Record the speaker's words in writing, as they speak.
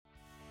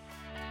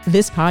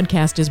This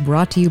podcast is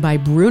brought to you by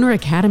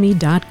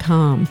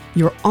BrunerAcademy.com,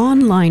 your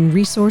online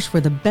resource for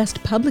the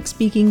best public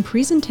speaking,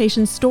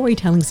 presentation,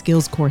 storytelling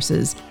skills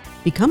courses.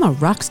 Become a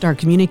rockstar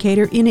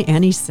communicator in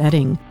any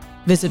setting.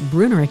 Visit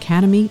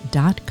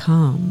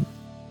BrunerAcademy.com.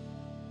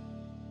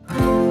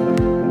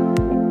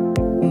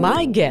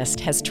 My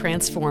guest has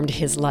transformed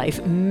his life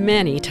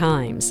many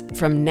times,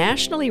 from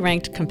nationally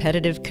ranked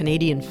competitive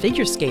Canadian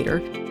figure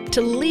skater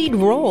to lead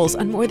roles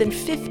on more than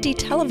 50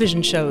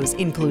 television shows,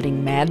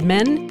 including Mad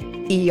Men,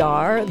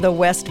 ER, The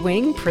West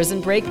Wing,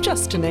 Prison Break,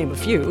 just to name a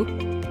few,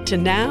 to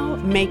now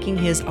making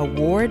his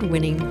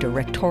award-winning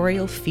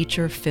directorial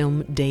feature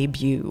film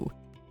debut.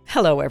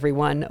 Hello,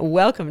 everyone.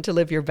 Welcome to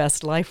Live Your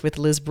Best Life with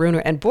Liz Bruner.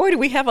 And boy, do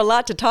we have a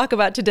lot to talk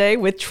about today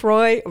with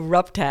Troy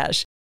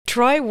Ruptash.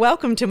 Troy,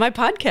 welcome to my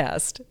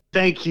podcast.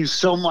 Thank you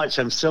so much.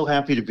 I'm so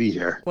happy to be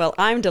here. Well,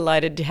 I'm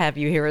delighted to have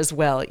you here as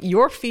well.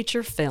 Your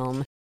feature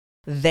film,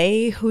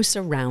 They Who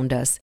Surround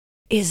Us,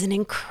 is an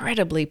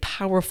incredibly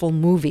powerful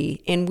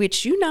movie in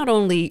which you not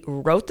only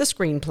wrote the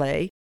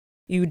screenplay,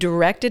 you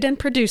directed and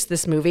produced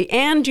this movie,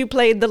 and you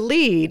played the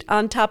lead.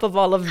 On top of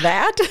all of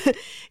that,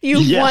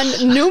 you've won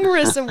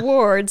numerous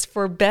awards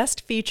for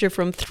Best Feature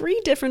from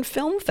 3 different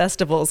film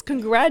festivals.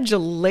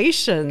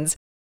 Congratulations.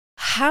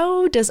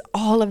 How does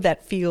all of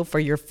that feel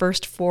for your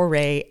first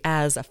foray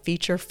as a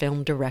feature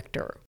film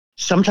director?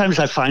 Sometimes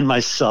I find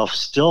myself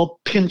still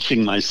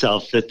pinching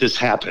myself that this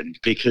happened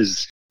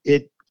because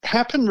it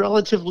happened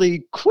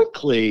relatively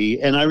quickly.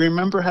 And I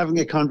remember having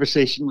a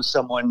conversation with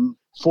someone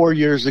 4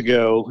 years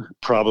ago,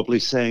 probably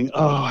saying,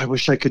 I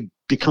wish I could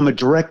become a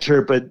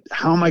director, but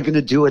how am I going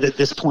to do it at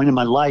this point in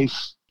my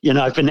life? You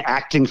know, I've been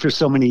acting for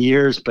so many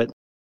years, but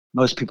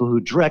most people who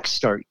direct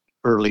start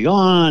early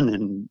on.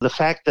 And the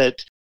fact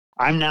that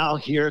I'm now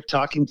here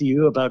talking to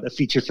you about a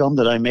feature film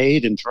that I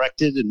made and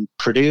directed and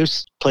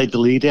produced, played the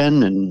lead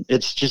in, and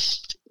it's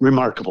just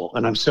remarkable,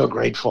 and I'm so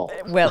grateful.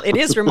 Well, it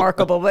is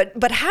remarkable,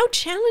 but how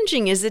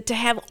challenging is it to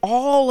have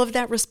all of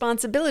that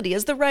responsibility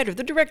as the writer,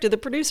 the director, the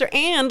producer,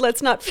 and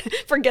let's not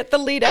forget the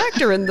lead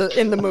actor in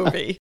the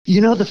movie? You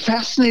know, the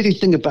fascinating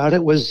thing about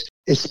it was,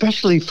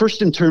 especially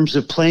first in terms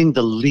of playing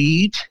the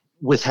lead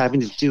with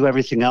having to do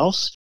everything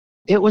else,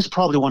 it was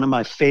probably one of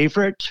my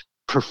favorite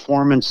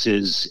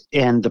performances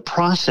and the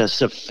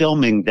process of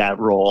filming that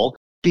role,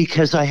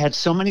 because I had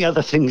so many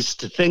other things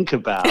to think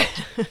about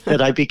that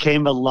I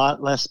became a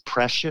lot less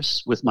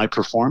precious with my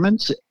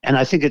performance. And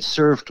I think it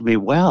served me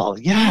well.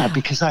 Yeah,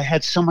 because I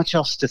had so much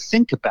else to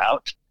think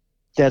about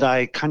that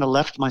I kind of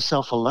left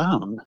myself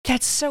alone.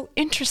 That's so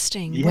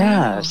interesting.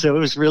 Yeah, Wow. So it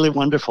was really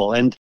wonderful.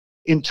 And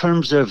in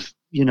terms of,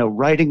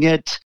 writing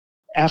it,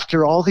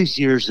 after all these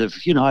years of,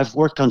 I've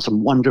worked on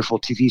some wonderful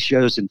TV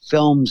shows and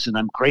films, and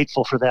I'm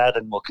grateful for that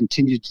and will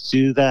continue to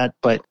do that.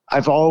 But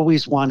I've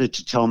always wanted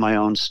to tell my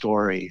own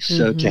story.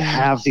 So to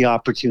have the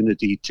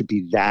opportunity to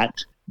be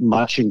that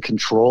much in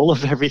control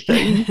of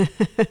everything,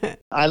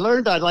 I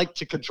learned I like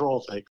to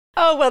control things.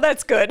 Oh, well,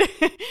 that's good.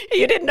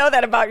 You didn't know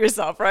that about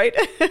yourself, right?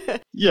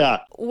 Yeah.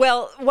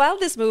 Well, while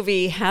this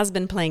movie has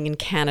been playing in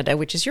Canada,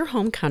 which is your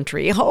home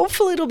country,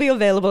 hopefully it'll be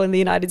available in the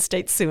United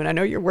States soon. I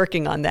know you're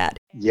working on that.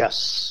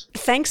 Yes.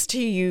 Thanks to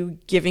you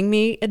giving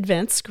me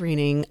advanced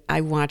screening,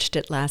 I watched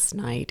it last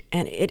night,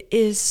 and it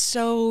is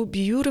so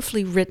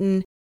beautifully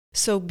written,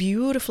 so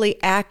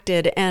beautifully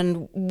acted.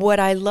 And what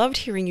I loved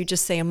hearing you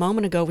just say a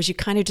moment ago was you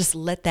kind of just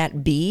let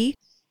that be.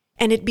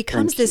 And it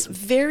becomes this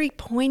very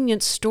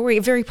poignant story,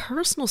 a very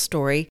personal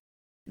story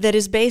that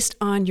is based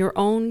on your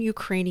own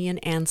Ukrainian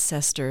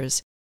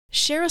ancestors.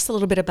 Share us a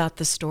little bit about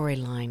the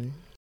storyline.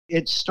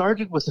 It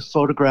started with a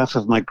photograph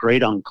of my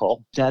great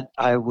uncle that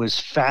I was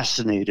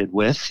fascinated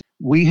with.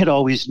 We had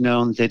always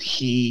known that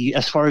he,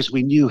 as far as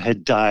we knew,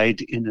 had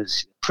died in a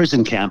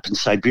prison camp in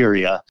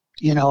Siberia.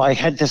 I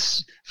had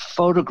this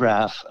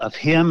photograph of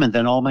him and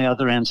then all my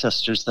other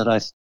ancestors that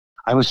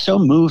I was so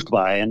moved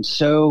by and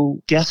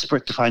so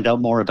desperate to find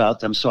out more about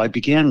them. So I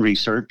began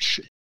research.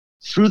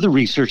 Through the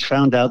research,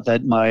 found out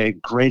that my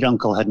great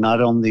uncle had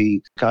not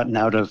only gotten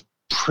out of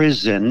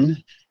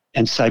prison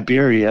and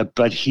Siberia,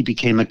 but he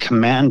became a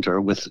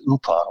commander with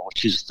UPA,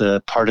 which is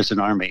the partisan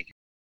army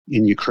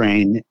in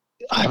Ukraine.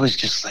 I was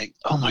just like,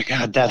 oh my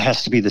God, that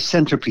has to be the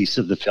centerpiece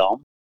of the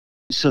film.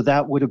 So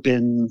that would have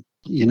been,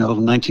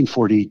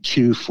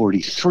 1942,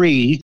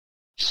 43.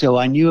 So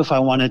I knew if I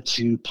wanted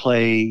to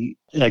play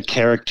a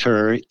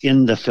character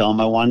in the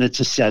film, I wanted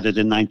to set it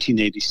in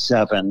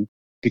 1987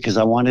 because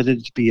I wanted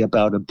it to be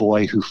about a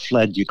boy who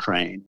fled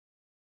Ukraine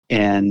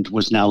and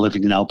was now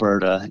living in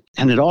Alberta.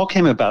 And it all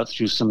came about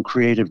through some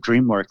creative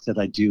dream work that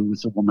I do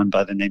with a woman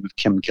by the name of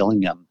Kim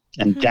Gillingham.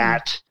 And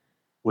that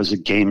was a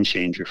game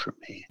changer for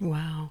me.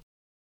 Wow.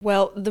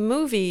 Well, the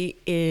movie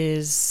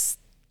it's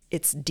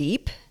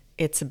deep.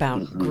 It's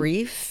about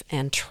grief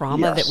and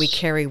trauma that we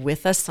carry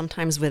with us,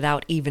 sometimes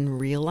without even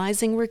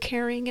realizing we're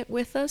carrying it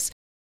with us.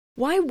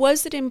 Why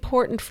was it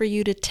important for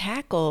you to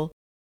tackle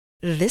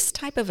this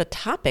type of a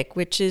topic,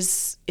 which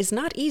is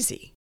not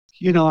easy?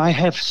 I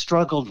have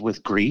struggled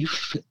with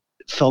grief,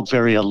 felt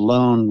very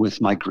alone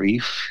with my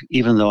grief,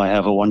 even though I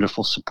have a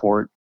wonderful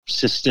support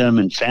system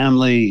and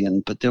family.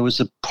 But there was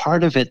a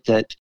part of it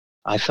that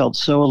I felt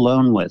so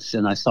alone with.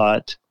 And I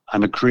thought,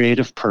 I'm a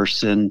creative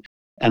person,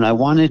 and I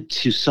wanted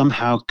to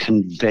somehow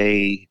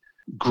convey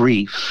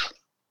grief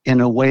in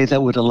a way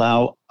that would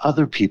allow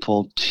other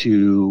people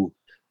to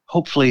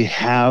hopefully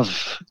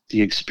have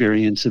the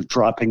experience of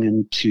dropping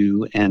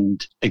into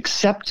and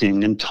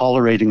accepting and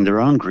tolerating their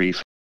own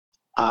grief.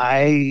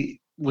 I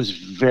was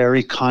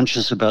very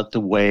conscious about the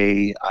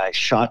way I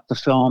shot the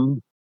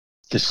film,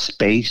 the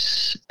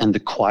space and the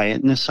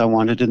quietness I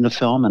wanted in the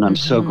film. And I'm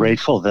so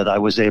grateful that I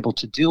was able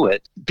to do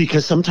it,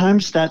 because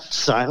sometimes that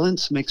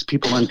silence makes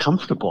people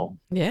uncomfortable.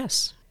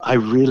 Yes. I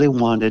really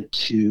wanted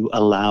to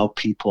allow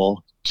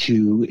people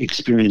to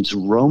experience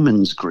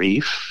Roman's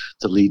grief,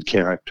 the lead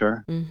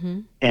character,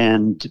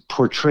 and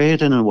portray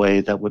it in a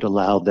way that would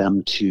allow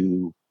them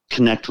to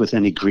connect with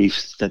any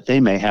grief that they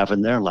may have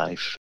in their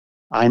life.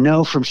 I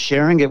know from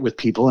sharing it with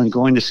people and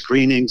going to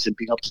screenings and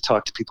being able to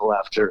talk to people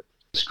after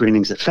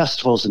screenings at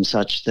festivals and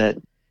such,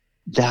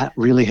 that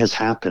really has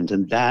happened.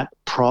 And that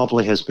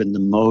probably has been the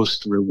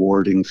most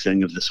rewarding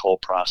thing of this whole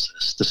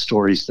process, the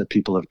stories that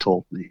people have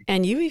told me.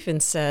 And you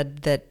even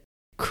said that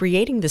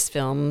creating this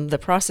film, the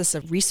process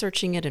of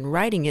researching it and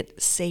writing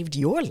it, saved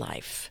your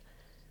life.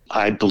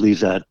 I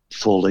believe that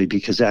fully,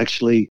 because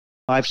actually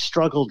I've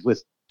struggled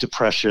with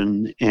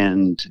depression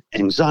and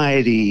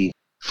anxiety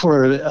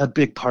for a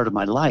big part of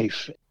my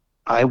life.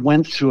 I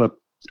went through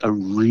a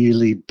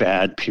really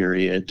bad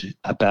period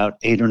about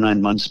 8 or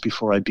 9 months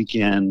before I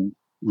began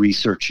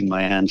researching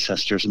my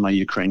ancestors and my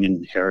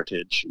Ukrainian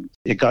heritage.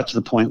 It got to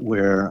the point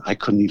where I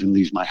couldn't even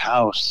leave my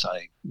house.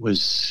 I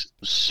was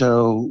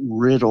so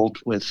riddled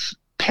with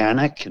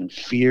panic and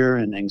fear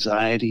and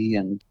anxiety,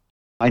 and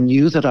I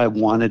knew that I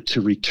wanted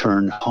to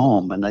return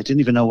home, and I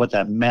didn't even know what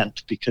that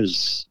meant,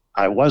 because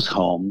I was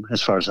home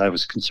as far as I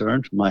was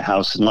concerned, my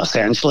house in Los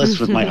Angeles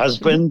with my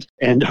husband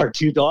and our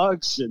 2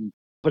 dogs.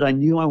 But I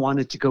knew I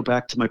wanted to go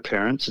back to my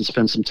parents and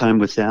spend some time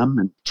with them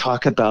and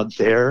talk about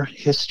their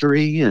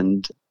history.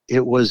 And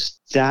it was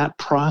that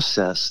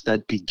process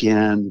that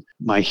began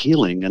my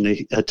healing, and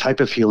a type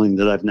of healing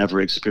that I've never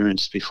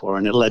experienced before.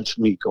 And it led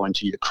to me going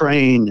to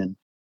Ukraine and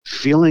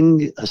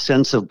feeling a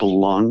sense of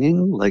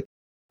belonging like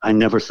I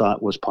never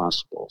thought was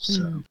possible.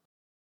 So,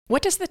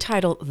 what does the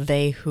title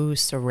 "They Who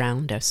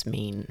Surround Us"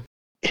 mean?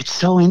 It's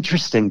so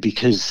interesting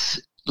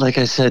because, like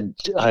I said,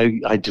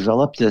 I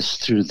developed this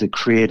through the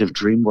creative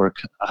dream work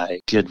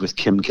I did with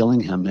Kim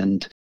Gillingham.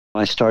 And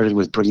I started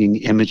with bringing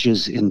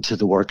images into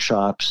the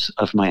workshops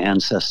of my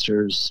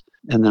ancestors.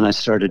 And then I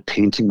started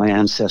painting my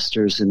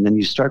ancestors. And then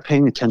you start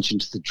paying attention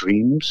to the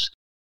dreams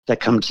that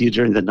come to you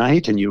during the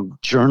night, and you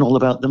journal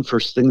about them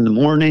first thing in the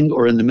morning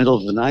or in the middle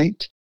of the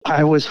night.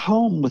 I was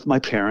home with my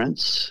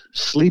parents,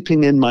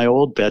 sleeping in my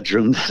old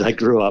bedroom that I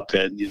grew up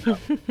in,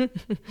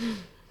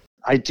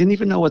 I didn't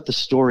even know what the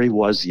story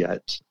was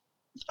yet.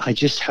 I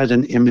just had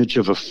an image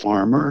of a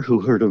farmer who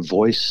heard a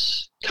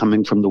voice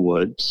coming from the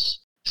woods,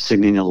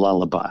 singing a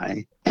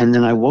lullaby. And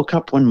then I woke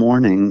up one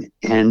morning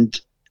and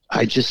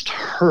I just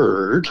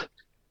heard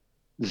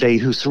 "They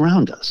Who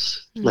Surround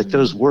Us." Like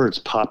those words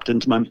popped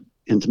into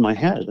my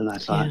head. And I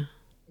thought,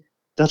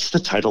 that's the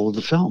title of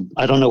the film.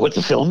 I don't know what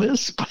the film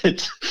is,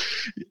 but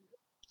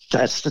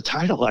that's the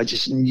title. I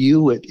just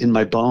knew it in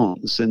my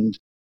bones. And,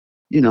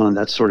 and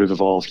that sort of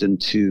evolved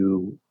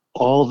into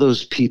all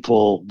those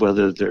people,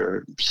 whether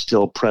they're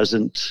still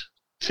present,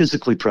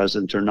 physically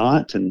present or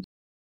not, and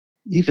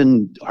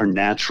even our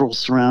natural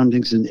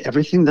surroundings and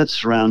everything that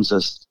surrounds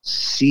us,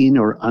 seen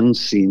or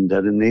unseen,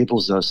 that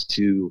enables us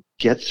to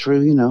get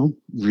through,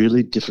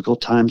 really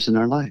difficult times in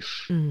our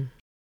life.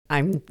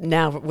 I'm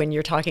now, when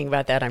you're talking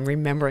about that, I'm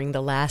remembering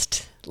the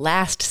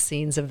last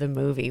scenes of the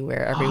movie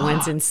where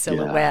everyone's in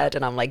silhouette,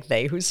 and I'm like,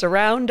 "They who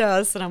surround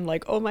us," and I'm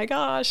like, "Oh my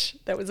gosh,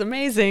 that was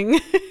amazing."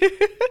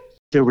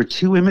 There were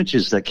 2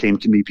 images that came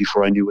to me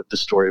before I knew what the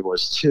story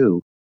was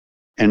too.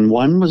 And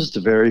one was the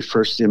very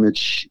first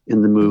image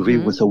in the movie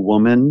with a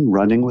woman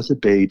running with a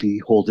baby,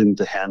 holding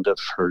the hand of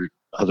her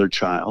other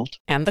child.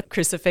 And the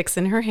crucifix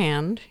in her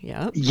hand,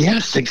 yeah.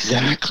 Yes,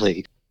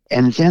 exactly.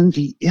 And then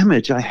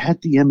I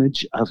had the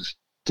image of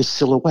the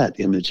silhouette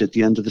image at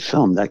the end of the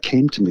film. That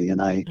came to me,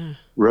 and I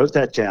wrote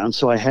that down.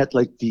 So I had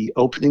like the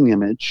opening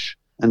image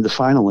and the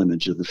final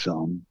image of the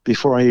film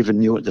before I even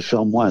knew what the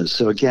film was.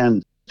 So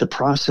again, the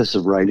process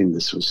of writing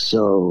this was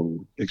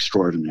so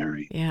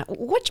extraordinary. Yeah.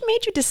 What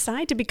made you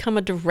decide to become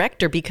a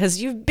director?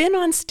 Because you've been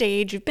on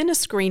stage, you've been a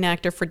screen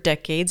actor for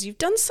decades, you've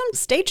done some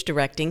stage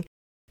directing,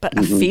 but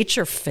a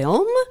feature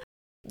film?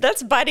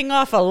 That's biting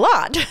off a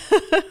lot.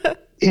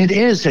 It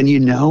is.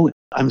 And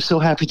I'm so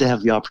happy to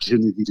have the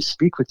opportunity to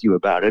speak with you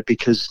about it,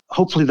 because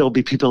hopefully there'll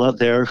be people out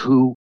there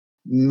who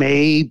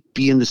may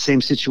be in the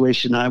same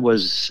situation I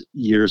was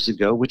years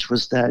ago, which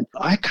was that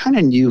I kind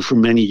of knew for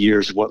many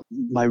years what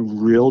my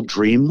real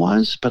dream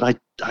was, but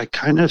I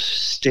kind of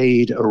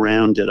stayed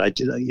around it. I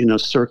did,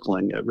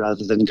 circling it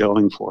rather than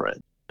going for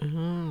it.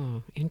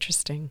 Oh,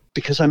 interesting.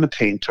 Because I'm a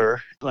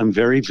painter, I'm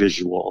very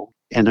visual.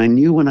 And I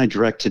knew when I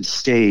directed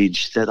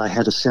stage that I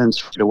had a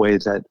sense right away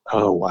that,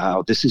 oh,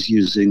 wow, this is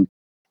using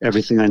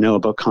everything I know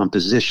about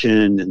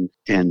composition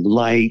and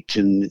light.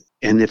 And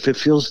if it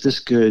feels this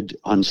good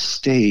on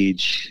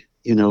stage,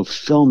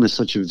 film is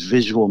such a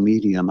visual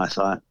medium. I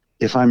thought,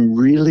 if I'm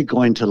really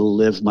going to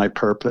live my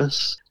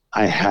purpose,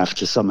 I have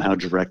to somehow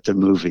direct a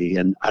movie.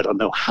 And I don't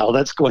know how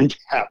that's going to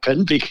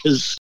happen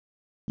because,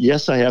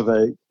 yes, I have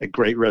a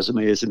great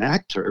resume as an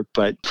actor,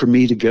 but for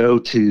me to go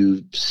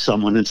to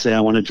someone and say,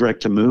 I want to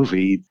direct a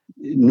movie,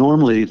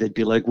 normally they'd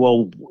be like,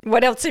 well,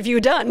 what else have you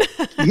done?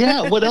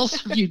 Yeah, what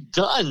else have you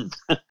done?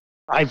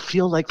 I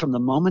feel like from the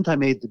moment I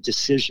made the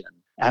decision,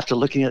 after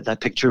looking at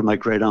that picture of my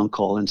great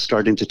uncle and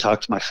starting to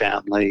talk to my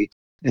family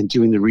and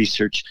doing the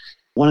research,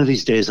 one of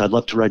these days I'd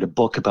love to write a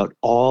book about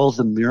all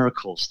the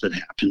miracles that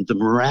happened, the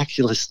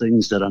miraculous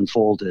things that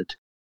unfolded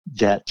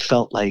that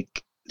felt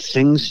like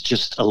things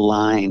just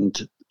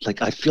aligned.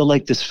 Like, I feel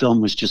like this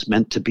film was just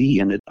meant to be,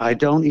 and I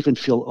don't even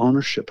feel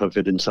ownership of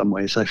it in some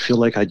ways. I feel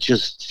like I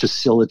just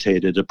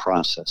facilitated a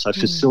process. I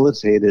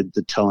facilitated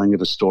the telling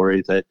of a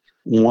story that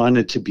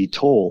wanted to be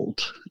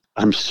told.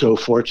 I'm so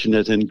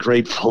fortunate and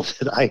grateful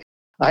that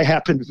I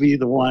happen to be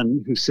the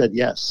one who said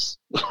yes.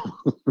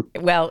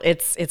 Well,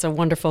 it's a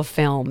wonderful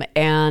film.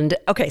 And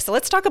okay, so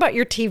let's talk about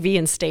your TV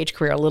and stage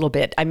career a little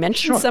bit. I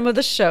mentioned some of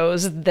the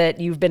shows that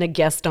you've been a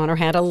guest on or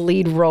had a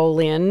lead role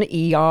in,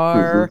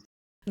 ER,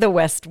 The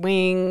West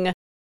Wing.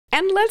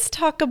 And let's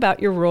talk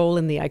about your role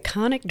in the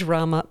iconic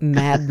drama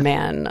Mad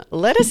Men.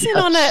 Let us in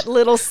on that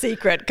little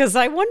secret, because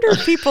I wonder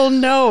if people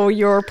know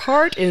your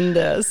part in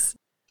this.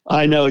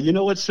 I know. You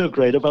know what's so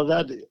great about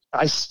that?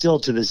 I still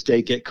to this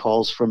day get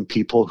calls from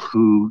people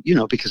who,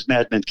 because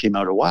Mad Men came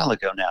out a while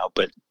ago now,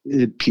 but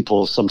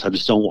people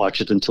sometimes don't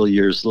watch it until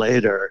years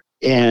later.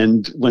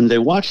 And when they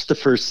watch the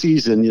first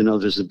season,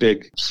 there's a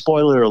big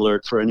spoiler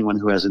alert for anyone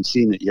who hasn't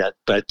seen it yet.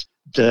 But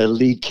the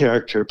lead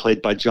character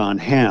played by John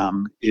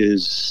Hamm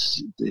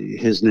his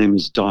name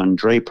is Don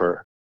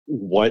Draper.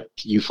 What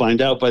you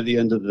find out by the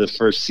end of the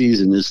first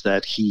season is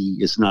that he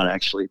is not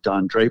actually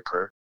Don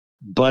Draper.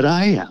 But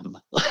I am.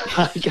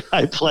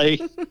 I play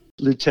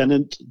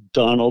Lieutenant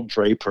Donald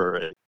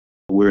Draper.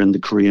 We're in the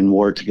Korean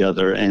War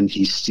together, and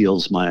he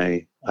steals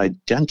my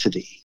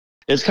identity.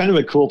 It's kind of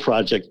a cool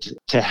project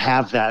to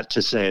have that,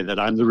 to say that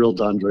I'm the real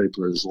Don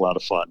Draper is a lot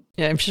of fun.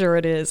 Yeah, I'm sure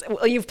it is.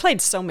 Well, you've played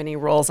so many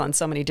roles on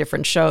so many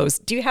different shows.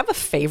 Do you have a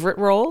favorite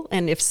role?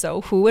 And if so,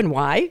 who and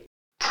why?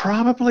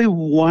 Probably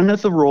one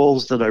of the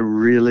roles that I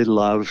really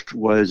loved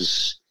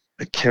was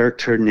a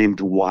character named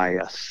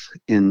Wyeth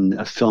in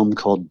a film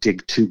called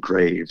Dig Two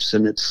Graves.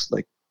 And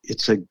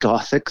it's a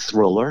gothic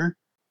thriller.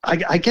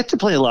 I get to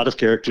play a lot of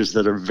characters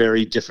that are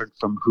very different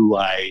from who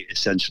I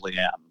essentially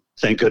am.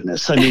 Thank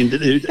goodness. I mean,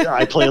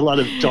 I play a lot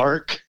of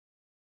dark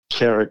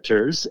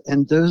characters,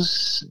 and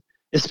those,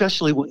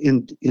 especially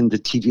in the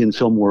TV and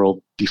film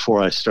world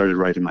before I started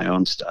writing my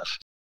own stuff.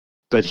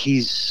 But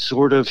he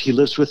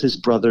lives with his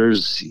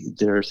brothers.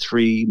 There are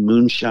three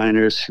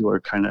moonshiners who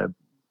are kind of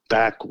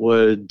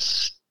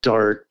backwoods,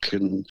 dark,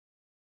 and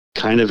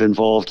kind of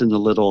involved in the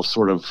little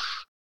sort of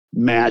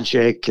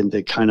magic, and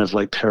they kind of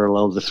like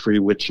parallel the three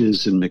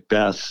witches in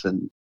Macbeth.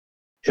 And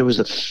it was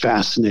a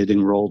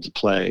fascinating role to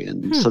play.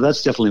 And so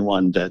that's definitely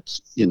one that,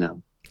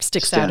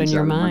 sticks out in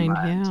your mind.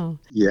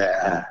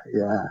 Yeah.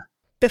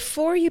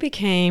 Before you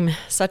became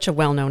such a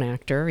well-known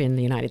actor in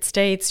the United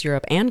States,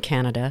 Europe, and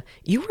Canada,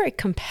 you were a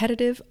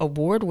competitive,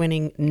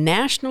 award-winning,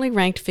 nationally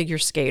ranked figure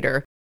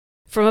skater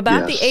from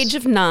about the age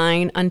of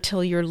 9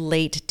 until your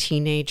late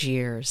teenage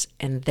years.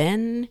 And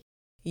then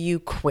you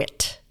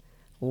quit.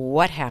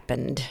 What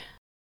happened?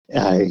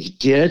 I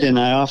did, and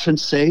I often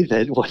say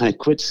that when I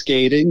quit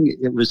skating,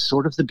 it was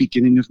sort of the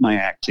beginning of my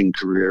acting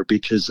career,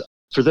 because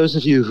for those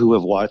of you who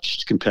have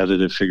watched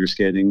competitive figure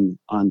skating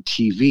on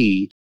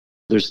TV,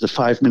 there's the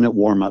 5-minute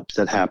warm-up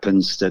that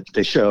happens that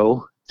they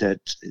show that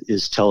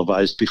is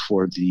televised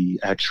before the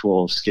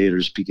actual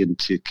skaters begin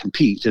to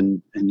compete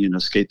and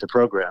skate the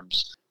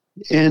programs.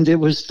 And it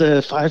was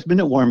the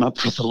 5-minute warm-up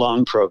for the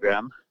long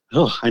program.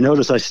 Oh, I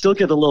notice I still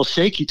get a little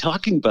shaky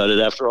talking about it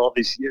after all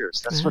these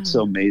years. That's what's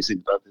so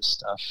amazing about this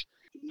stuff.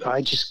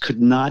 I just could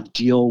not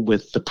deal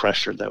with the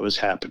pressure that was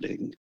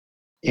happening.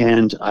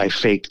 And I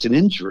faked an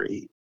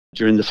injury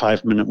during the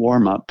 5-minute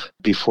warm-up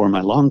before my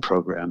long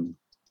program.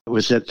 It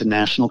was at the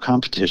national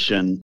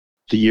competition.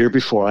 The year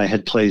before, I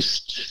had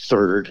placed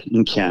third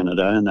in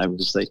Canada, and I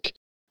was like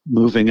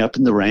moving up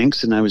in the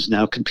ranks, and I was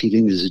now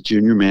competing as a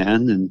junior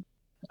man. And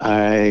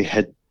I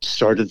had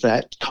started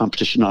that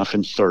competition off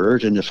in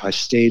third, and if I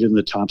stayed in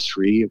the top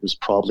 3, it was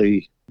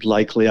probably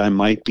likely I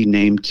might be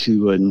named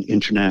to an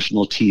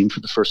international team for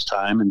the first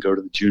time and go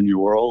to the Junior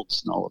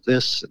Worlds and all of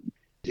this. And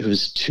it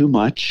was too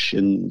much.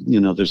 And,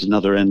 there's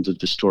another end of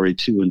the story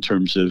too, in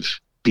terms of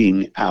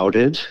being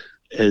outed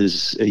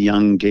as a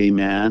young gay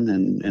man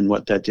and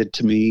what that did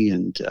to me.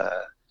 And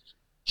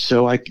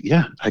so I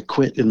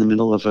quit in the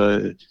middle of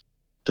the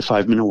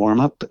 5-minute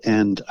warm-up,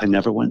 and I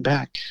never went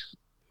back.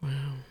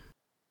 Wow.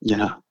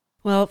 Yeah.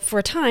 Well, for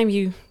a time,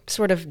 you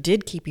sort of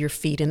did keep your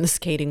feet in the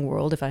skating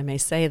world, if I may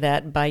say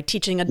that, by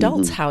teaching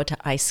adults how to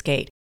ice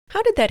skate.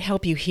 How did that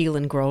help you heal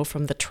and grow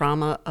from the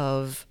trauma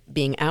of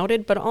being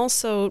outed, but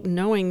also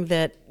knowing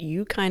that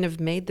you kind of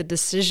made the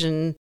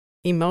decision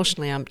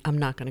emotionally, I'm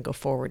not going to go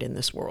forward in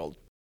this world?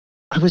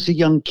 I was a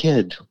young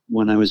kid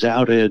when I was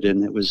outed,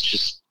 and it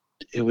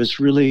was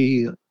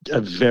really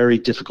a very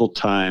difficult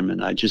time,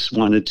 and I just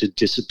wanted to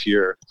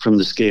disappear from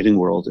the skating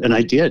world. And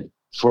I did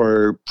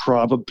for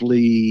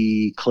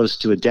probably close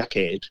to a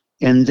decade.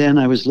 And then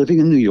I was living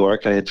in New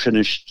York. I had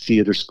finished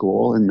theater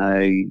school, and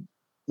I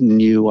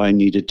knew I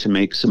needed to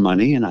make some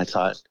money. And I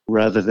thought,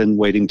 rather than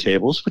waiting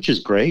tables, which is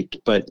great,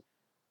 but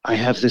I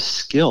have this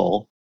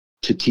skill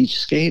to teach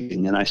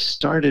skating. And I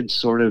started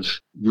sort of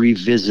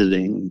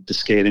revisiting the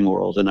skating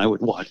world, and I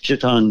would watch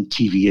it on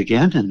TV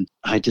again. And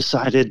I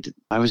decided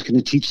I was going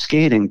to teach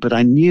skating, but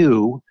I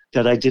knew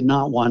that I did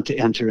not want to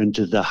enter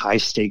into the high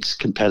stakes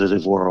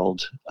competitive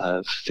world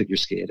of figure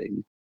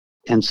skating.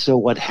 And so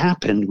what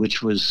happened,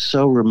 which was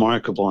so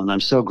remarkable and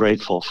I'm so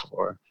grateful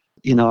for,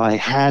 I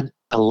had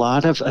a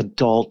lot of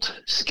adult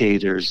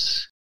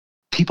skaters,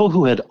 people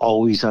who had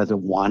always either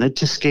wanted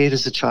to skate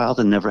as a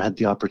child and never had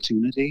the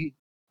opportunity,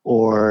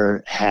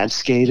 or had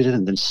skated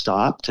and then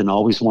stopped and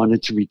always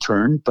wanted to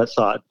return, but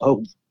thought,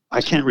 oh,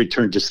 I can't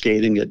return to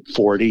skating at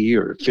 40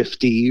 or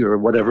 50 or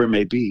whatever it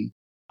may be.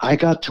 I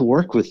got to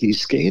work with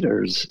these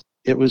skaters.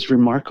 It was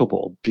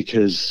remarkable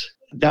because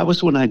that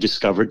was when I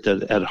discovered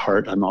that at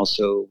heart,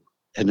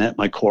 and at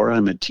my core,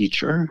 I'm a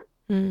teacher.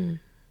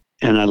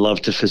 And I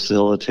love to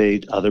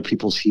facilitate other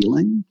people's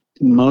healing.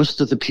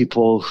 Most of the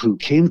people who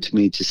came to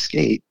me to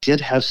skate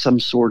did have some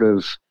sort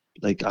of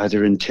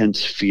either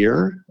intense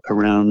fear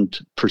around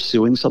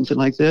pursuing something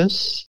like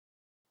this.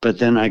 But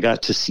then I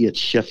got to see it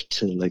shift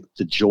to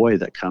the joy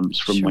that comes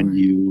from when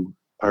you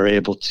are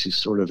able to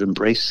sort of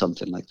embrace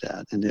something like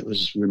that. And it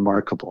was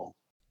remarkable.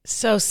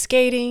 So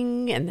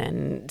skating and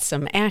then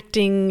some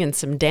acting and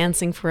some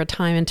dancing for a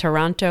time in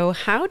Toronto.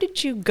 How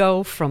did you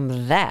go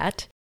from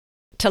that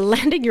to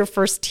landing your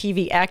first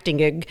TV acting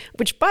gig,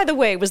 which, by the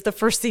way, was the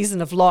first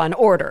season of Law and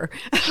Order?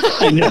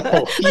 I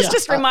know. Let's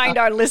just remind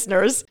our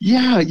listeners.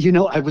 Yeah,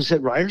 I was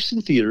at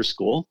Ryerson Theater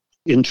School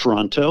in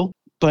Toronto,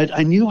 but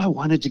I knew I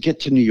wanted to get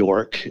to New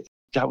York.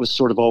 That was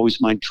sort of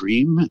always my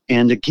dream.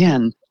 And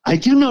again, I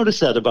do notice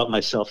that about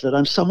myself, that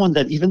I'm someone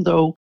that, even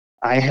though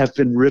I have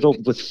been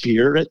riddled with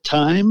fear at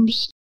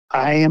times,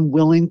 I am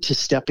willing to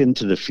step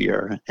into the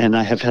fear. And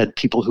I have had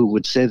people who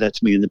would say that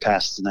to me in the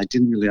past, and I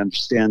didn't really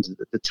understand it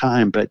at the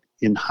time. But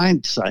in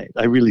hindsight,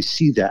 I really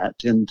see that.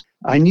 And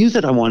I knew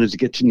that I wanted to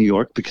get to New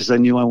York because I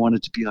knew I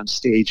wanted to be on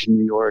stage in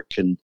New York.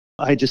 And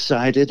I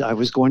decided I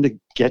was going to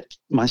get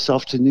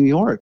myself to New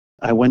York.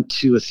 I went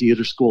to a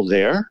theater school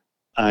there.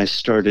 I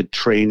started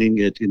training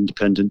at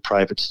independent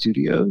private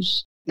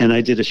studios. And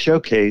I did a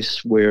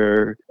showcase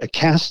where a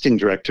casting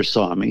director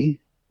saw me,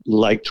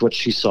 liked what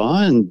she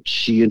saw, and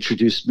she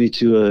introduced me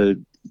to a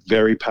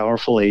very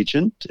powerful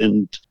agent,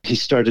 and he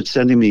started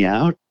sending me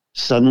out.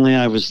 Suddenly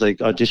I was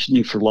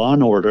auditioning for Law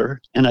and Order,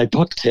 and I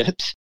booked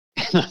it,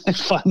 and I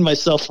find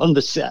myself on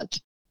the set.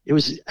 It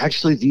was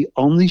actually the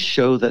only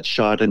show that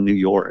shot in New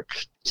York.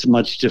 It's a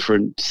much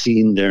different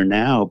scene there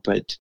now,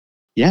 but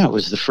yeah, it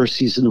was the first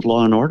season of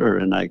Law and Order,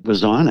 and I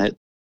was on it.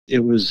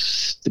 It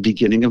was the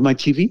beginning of my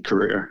TV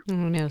career. Oh,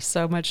 no,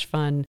 so much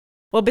fun.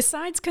 Well,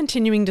 besides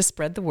continuing to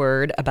spread the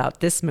word about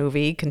this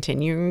movie,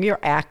 continuing your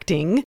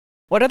acting,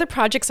 what other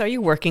projects are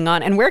you working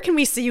on, and where can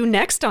we see you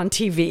next on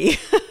TV?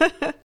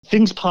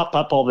 Things pop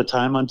up all the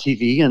time on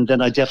TV, and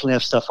then I definitely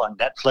have stuff on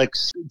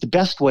Netflix. The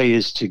best way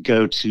is to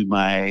go to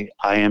my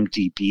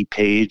IMDb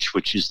page,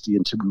 which is the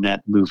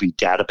Internet Movie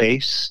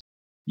Database.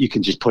 You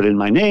can just put in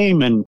my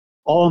name and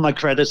all of my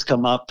credits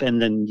come up,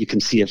 and then you can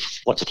see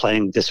what's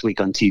playing this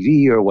week on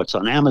TV or what's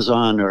on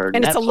Amazon or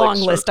And Netflix, it's a long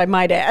list, I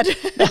might add.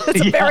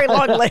 It's a very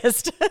long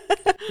list.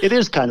 It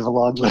is kind of a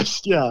long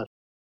list, yeah.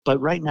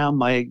 But right now,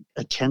 my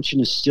attention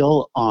is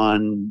still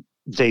on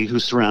They Who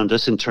Surround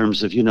Us in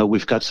terms of,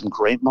 we've got some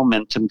great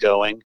momentum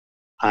going.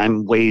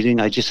 I'm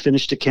waiting. I just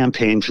finished a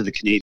campaign for the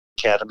Canadian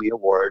Academy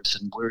Awards,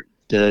 and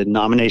the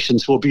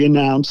nominations will be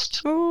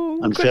announced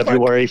on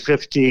February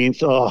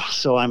 15th. Oh,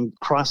 so I'm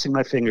crossing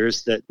my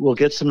fingers that we'll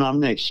get some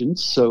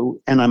nominations.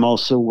 And I'm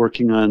also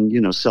working on,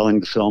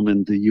 selling the film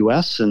in the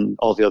US and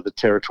all the other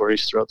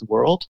territories throughout the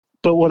world.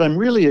 But what I'm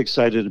really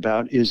excited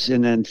about is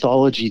an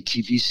anthology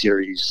TV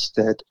series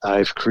that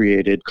I've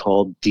created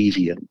called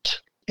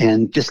Deviant.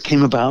 And this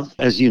came about,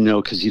 as you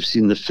know, because you've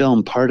seen the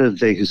film. Part of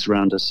They Who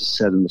Surround Us is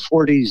set in the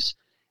 40s.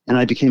 And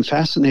I became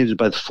fascinated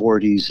by the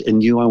 40s and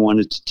knew I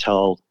wanted to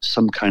tell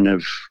some kind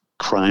of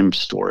crime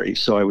story.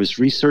 So I was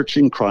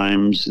researching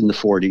crimes in the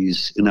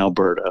 40s in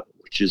Alberta,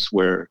 which is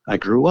where I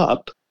grew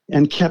up,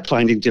 and kept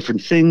finding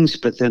different things,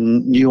 but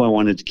then knew I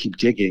wanted to keep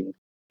digging.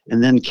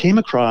 And then came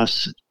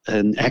across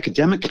an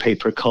academic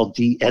paper called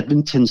The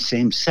Edmonton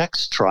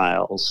Same-Sex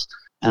Trials.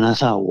 And I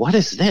thought, what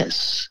is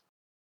this?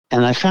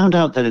 And I found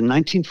out that in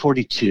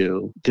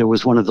 1942, there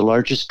was one of the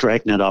largest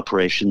dragnet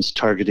operations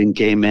targeting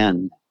gay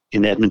men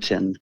in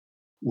Edmonton,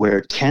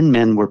 where 10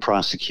 men were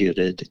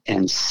prosecuted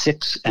and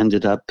 6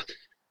 ended up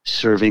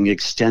serving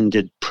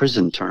extended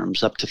prison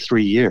terms up to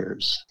 3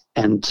 years.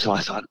 And so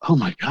I thought, oh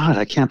my God,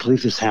 I can't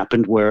believe this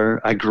happened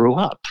where I grew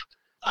up.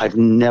 I've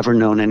never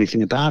known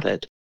anything about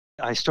it.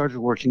 I started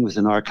working with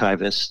an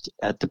archivist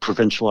at the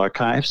provincial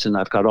archives, and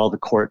I've got all the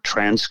court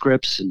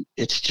transcripts, and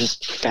it's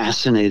just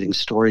fascinating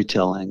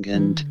storytelling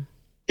and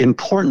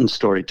important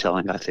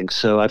storytelling, I think.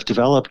 So I've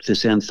developed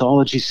this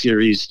anthology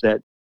series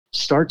that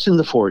starts in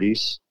the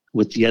 40s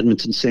with the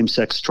Edmonton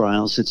same-sex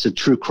trials. It's a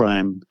true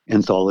crime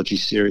anthology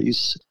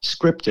series,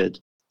 scripted.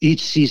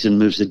 Each season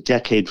moves a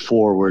decade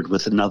forward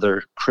with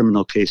another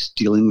criminal case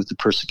dealing with the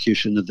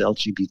persecution of the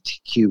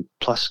LGBTQ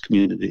plus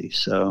community.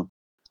 So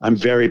I'm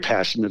very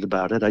passionate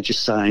about it. I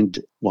just signed,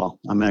 well,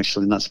 I'm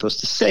actually not supposed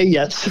to say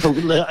yet. So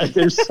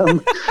there's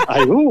some,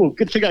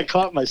 good thing I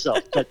caught myself.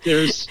 But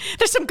there's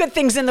some good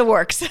things in the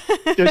works.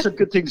 There's some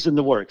good things in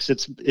the works.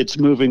 It's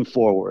moving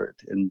forward.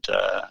 And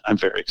I'm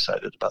very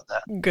excited about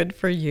that. Good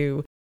for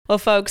you. Well,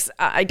 folks,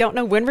 I don't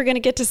know when we're going to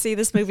get to see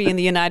this movie in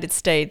the United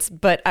States,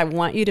 but I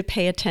want you to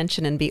pay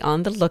attention and be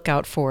on the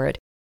lookout for it.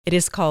 It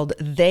is called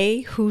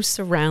They Who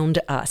Surround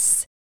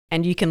Us.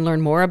 And you can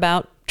learn more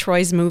about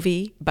Troy's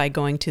movie by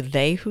going to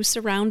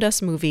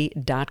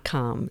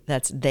theyWhoSurroundUsMovie.com.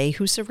 That's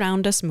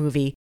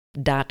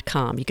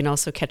theyWhoSurroundUsMovie.com. You can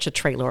also catch a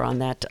trailer on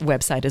that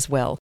website as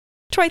well.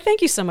 Troy,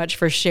 thank you so much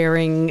for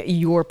sharing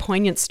your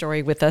poignant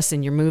story with us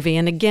in your movie.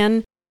 And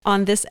again,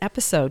 on this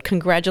episode,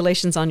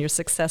 congratulations on your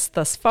success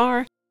thus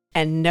far.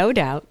 And no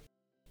doubt,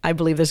 I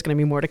believe there's going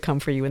to be more to come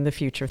for you in the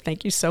future.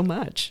 Thank you so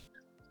much.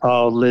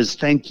 Oh, Liz,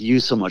 thank you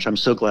so much. I'm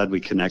so glad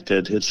we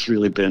connected. It's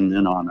really been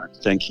an honor.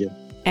 Thank you.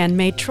 And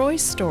may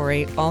Troy's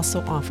story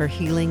also offer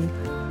healing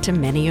to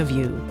many of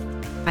you.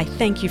 I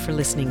thank you for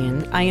listening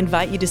in. I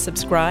invite you to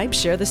subscribe,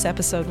 share this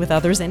episode with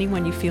others,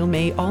 anyone you feel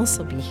may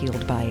also be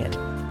healed by it.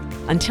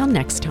 Until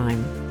next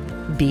time,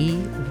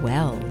 be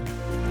well.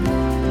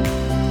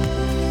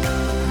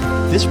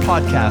 This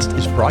podcast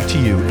is brought to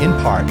you in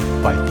part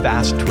by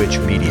Fast Twitch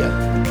Media,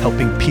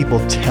 helping people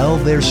tell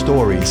their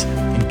stories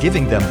and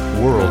giving them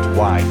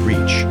worldwide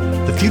reach.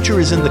 The future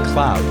is in the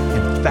cloud,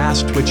 and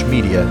Fast Twitch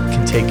Media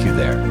can take you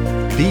there.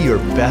 Be your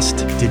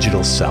best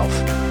digital self.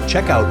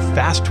 Check out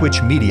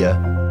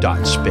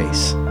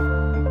fasttwitchmedia.space.